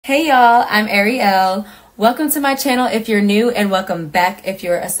Hey y'all, I'm Ariel. Welcome to my channel if you're new, and welcome back if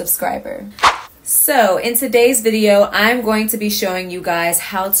you're a subscriber. So in today's video, I'm going to be showing you guys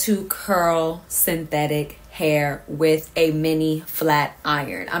how to curl synthetic hair with a mini flat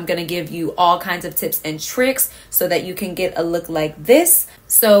iron. I'm gonna give you all kinds of tips and tricks so that you can get a look like this.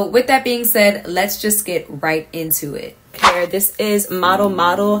 So with that being said, let's just get right into it. Hair, this is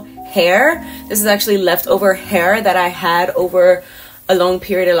model hair. This is actually leftover hair that I had over a long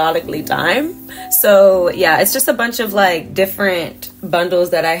periodically time. So yeah, it's just a bunch of like different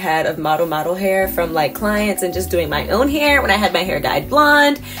bundles that I had of model hair from like clients and just doing my own hair when I had my hair dyed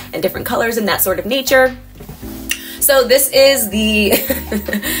blonde and different colors and that sort of nature. So this is the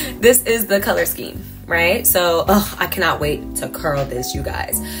this is the color scheme, right? So I cannot wait to curl this, you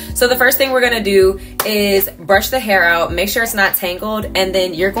guys. So the first thing we're gonna do is brush the hair out, make sure it's not tangled, and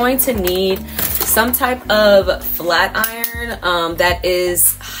then you're going to need some type of flat iron that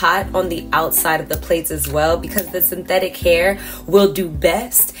is hot on the outside of the plates as well, because the synthetic hair will do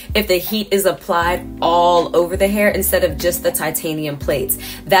best if the heat is applied all over the hair instead of just the titanium plates.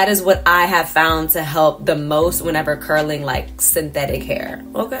 That is what I have found to help the most whenever curling like synthetic hair.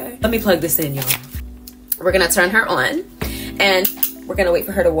 Okay, let me plug this in, y'all. We're gonna turn her on and we're gonna wait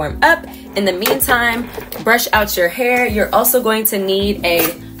for her to warm up. In the meantime, brush out your hair. You're also going to need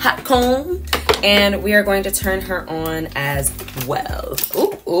a hot comb, and we are going to turn her on as well.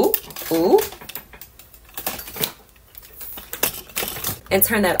 Ooh, ooh, ooh. And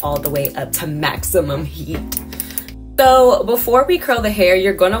turn that all the way up to maximum heat. So before we curl the hair,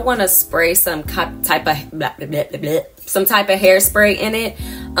 you're gonna wanna spray some type of hairspray in it.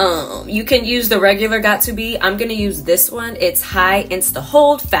 You can use the regular Got2b. I'm gonna use this one. It's high insta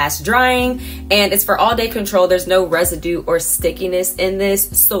hold, fast drying, and it's for all day control. There's no residue or stickiness in this.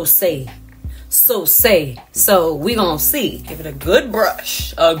 So we gonna see. Give it a good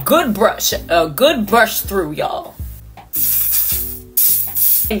brush through, y'all.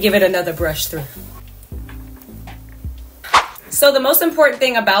 And give it another brush through. So the most important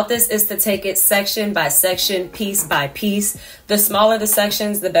thing about this is to take it section by section, piece by piece. The smaller the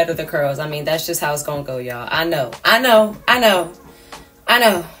sections, the better the curls. I mean, that's just how it's gonna go, y'all. I know.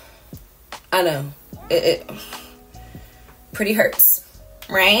 It pretty hurts,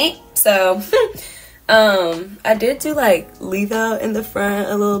 right? So I did do like leave out in the front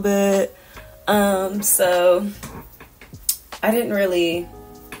a little bit. So I didn't really,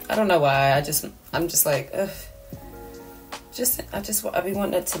 I don't know why. I'm just like, ugh. I be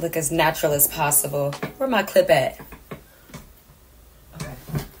wanting it to look as natural as possible. Where my clip at? Okay.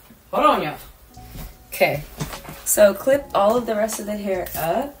 Hold on, y'all. Okay. So clip all of the rest of the hair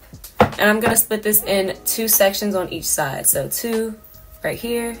up. And I'm going to split this in 2 sections on each side. So 2 right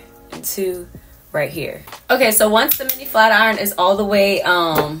here and 2 right here. Okay, so once the mini flat iron is all the way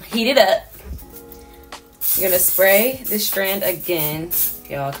heated up, you're going to spray this strand again,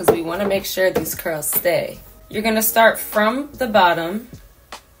 y'all, because we want to make sure these curls stay. You're gonna start from the bottom,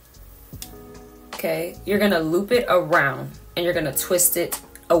 okay? You're gonna loop it around and you're gonna twist it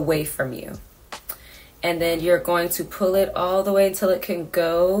away from you. And then you're going to pull it all the way until it can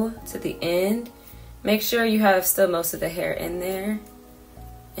go to the end. Make sure you have still most of the hair in there.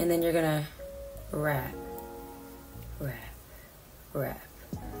 And then you're gonna wrap.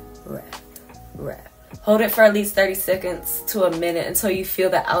 Hold it for at least 30 seconds to a minute until you feel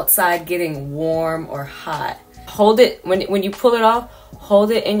the outside getting warm or hot. Hold it, when you pull it off,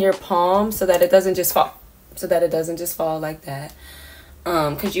 hold it in your palm so that it doesn't just fall. Like that.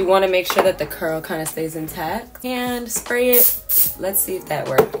 Because you want to make sure that the curl kind of stays intact. And spray it. Let's see if that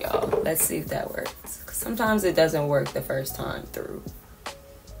works, y'all. Let's see if that works. 'Cause sometimes it doesn't work the first time through.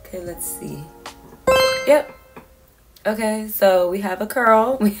 Okay, let's see. Yep. Okay, so we have a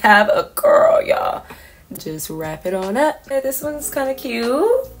curl. We have a curl, y'all. Just wrap it on up. Okay, this one's kind of cute.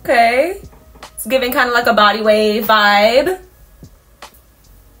 Okay. It's giving kind of like a body wave vibe.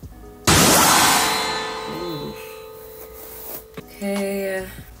 Ooh. Okay.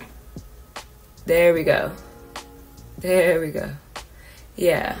 There we go.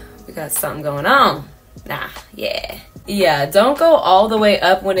 Yeah, we got something going on. Yeah, don't go all the way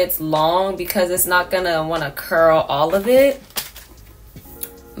up when it's long because it's not gonna want to curl all of it.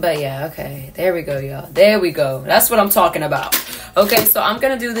 But yeah, okay, there we go, y'all. There we go. That's what I'm talking about. Okay, so I'm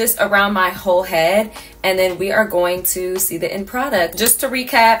gonna do this around my whole head, and then we are going to see the end product. Just to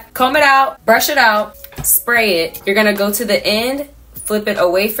recap, comb it out, brush it out, spray it. You're gonna go to the end, flip it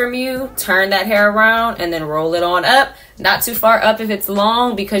away from you, turn that hair around, and then roll it on up. Not too far up if it's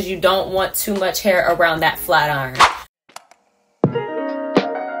long, because you don't want too much hair around that flat iron.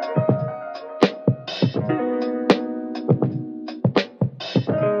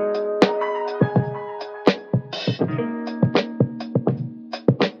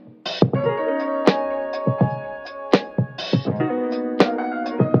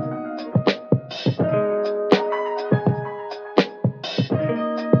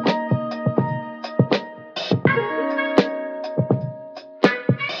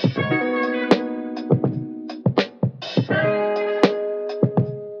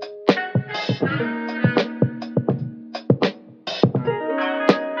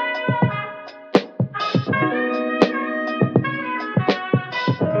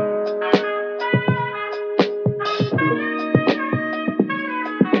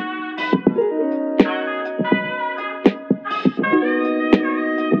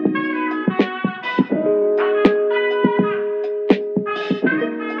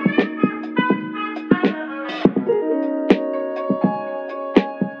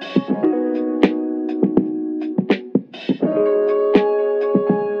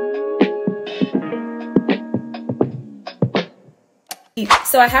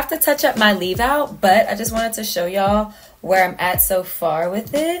 So I have to touch up my leave out, but I just wanted to show y'all where I'm at so far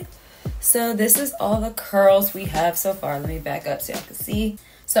with it. So this is all the curls we have so far. Let me back up so y'all can see.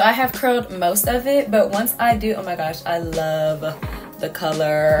 So I have curled most of it, but once I do, oh my gosh, I love the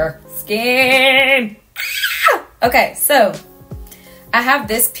color skin. Okay, so I have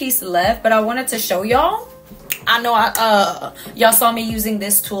this piece left, but I wanted to show y'all. I know y'all saw me using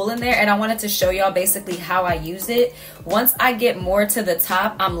this tool in there, and I wanted to show y'all basically how I use it. Once I get more to the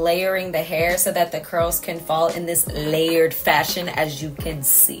top, I'm layering the hair so that the curls can fall in this layered fashion, as you can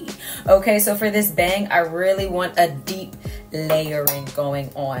see. Okay, so for this bang, I really want a deep layering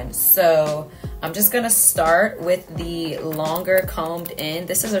going on. So I'm just gonna start with the longer combed in.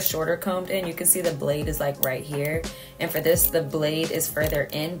 This is a shorter combed in. You can see the blade is like right here. And for this, the blade is further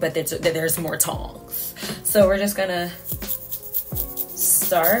in, but there's more tongs. So we're just gonna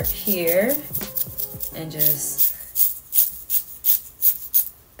start here and just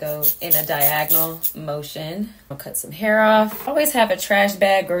go in a diagonal motion. I'll cut some hair off. Always have a trash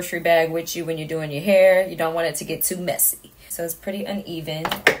bag, grocery bag with you when you're doing your hair. You don't want it to get too messy. So it's pretty uneven.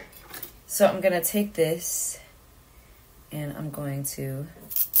 So I'm gonna take this and I'm going to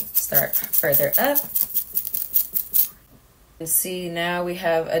start further up. And see, now we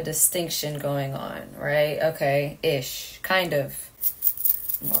have a distinction going on, right? Okay, ish, kind of.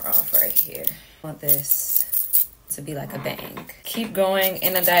 More off right here. I want this to be like a bang. Keep going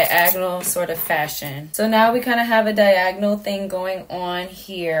in a diagonal sort of fashion. So now we kind of have a diagonal thing going on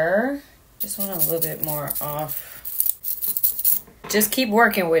here. Just want a little bit more off. Just keep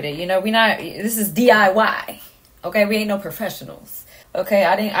working with it. You know, this is DIY. Okay, we ain't no professionals. Okay,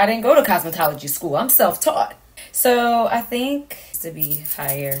 I didn't go to cosmetology school. I'm self-taught. So I think to be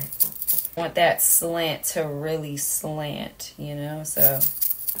higher. I want that slant to really slant, you know, so.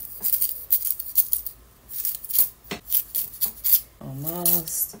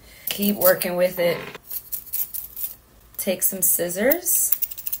 Almost. Keep working with it. Take some scissors.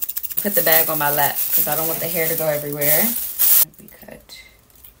 Put the bag on my lap because I don't want the hair to go everywhere. We cut.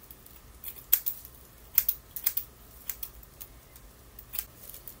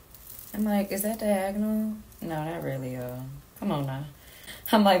 I'm like, is that diagonal? No, not really, come on now.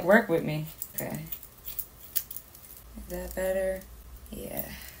 I'm like, work with me. Okay. Is that better? Yeah,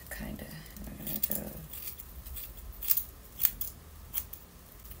 kinda. We're gonna go.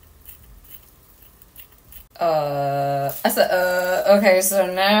 Okay, so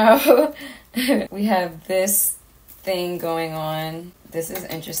now we have this thing going on. This is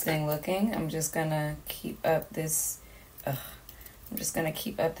interesting looking. I'm just gonna keep up this, I'm just gonna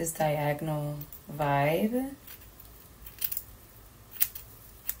keep up this diagonal vibe.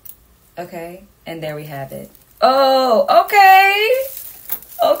 Okay, and there we have it. Oh, okay.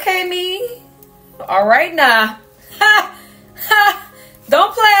 Okay, me. All right now. Ha! Ha!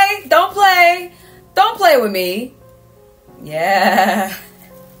 Don't play. Don't play. Don't play with me. Yeah.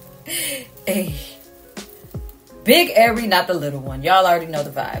 Hey. Big airy, not the little one. Y'all already know the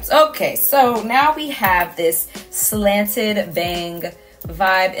vibes. Okay, so now we have this slanted bang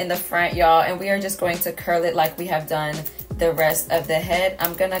vibe in the front, y'all, and we are just going to curl it like we have done the rest of the head.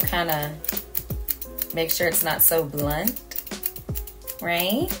 I'm gonna kind of make sure it's not so blunt,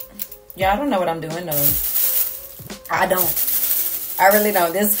 right? Y'all don't know what I'm doing though. I don't. I really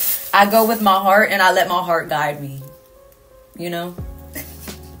don't. I go with my heart and I let my heart guide me, you know?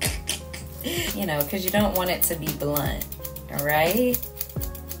 You know, because you don't want it to be blunt, all right?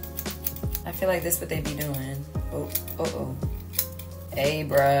 I feel like this is what they be doing. Oh. Hey,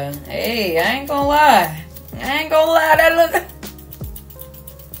 bruh. Hey, I ain't gonna lie. That look.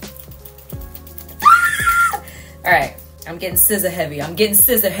 All right, I'm getting scissor heavy.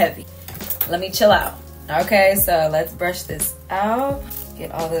 Let me chill out. Okay, so let's brush this out.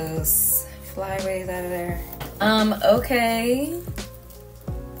 Get all those flyaways out of there. Okay.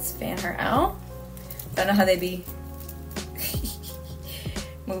 Let's fan her out. Don't know how they be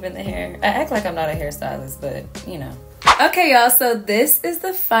moving the hair. I act like I'm not a hairstylist, but you know. Okay, y'all, so this is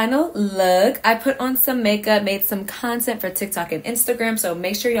the final look. I put on some makeup, made some content for TikTok and Instagram, so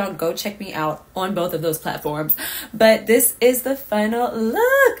make sure y'all go check me out on both of those platforms. But this is the final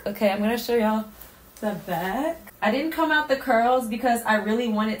look. Okay, I'm gonna show y'all the back. I didn't comb out the curls because I really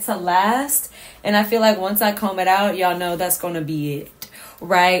want it to last, and I feel like once I comb it out, y'all know that's gonna be it,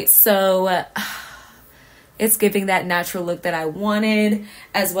 right? So it's giving that natural look that I wanted,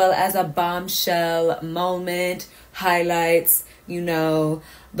 as well as a bombshell moment, highlights, you know,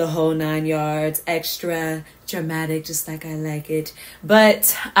 the whole 9 yards, extra dramatic, just like I like it.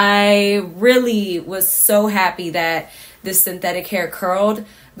 But I really was so happy that this synthetic hair curled.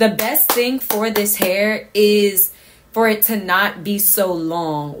 The best thing for this hair is for it to not be so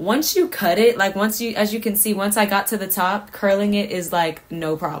long. Once you cut it, like as you can see, once I got to the top, curling it is like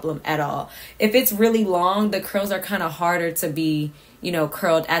no problem at all. If it's really long, the curls are kind of harder to be, you know,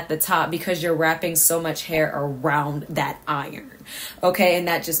 curled at the top because you're wrapping so much hair around that iron. Okay, and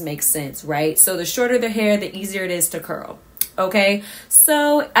that just makes sense, right? So the shorter the hair, the easier it is to curl. Okay,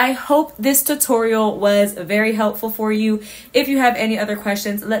 so I hope this tutorial was very helpful for you. If you have any other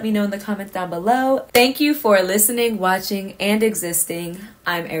questions, let me know in the comments down below. Thank you for listening, watching, and existing.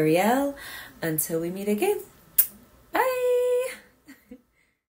 I'm Ariel. Until we meet again.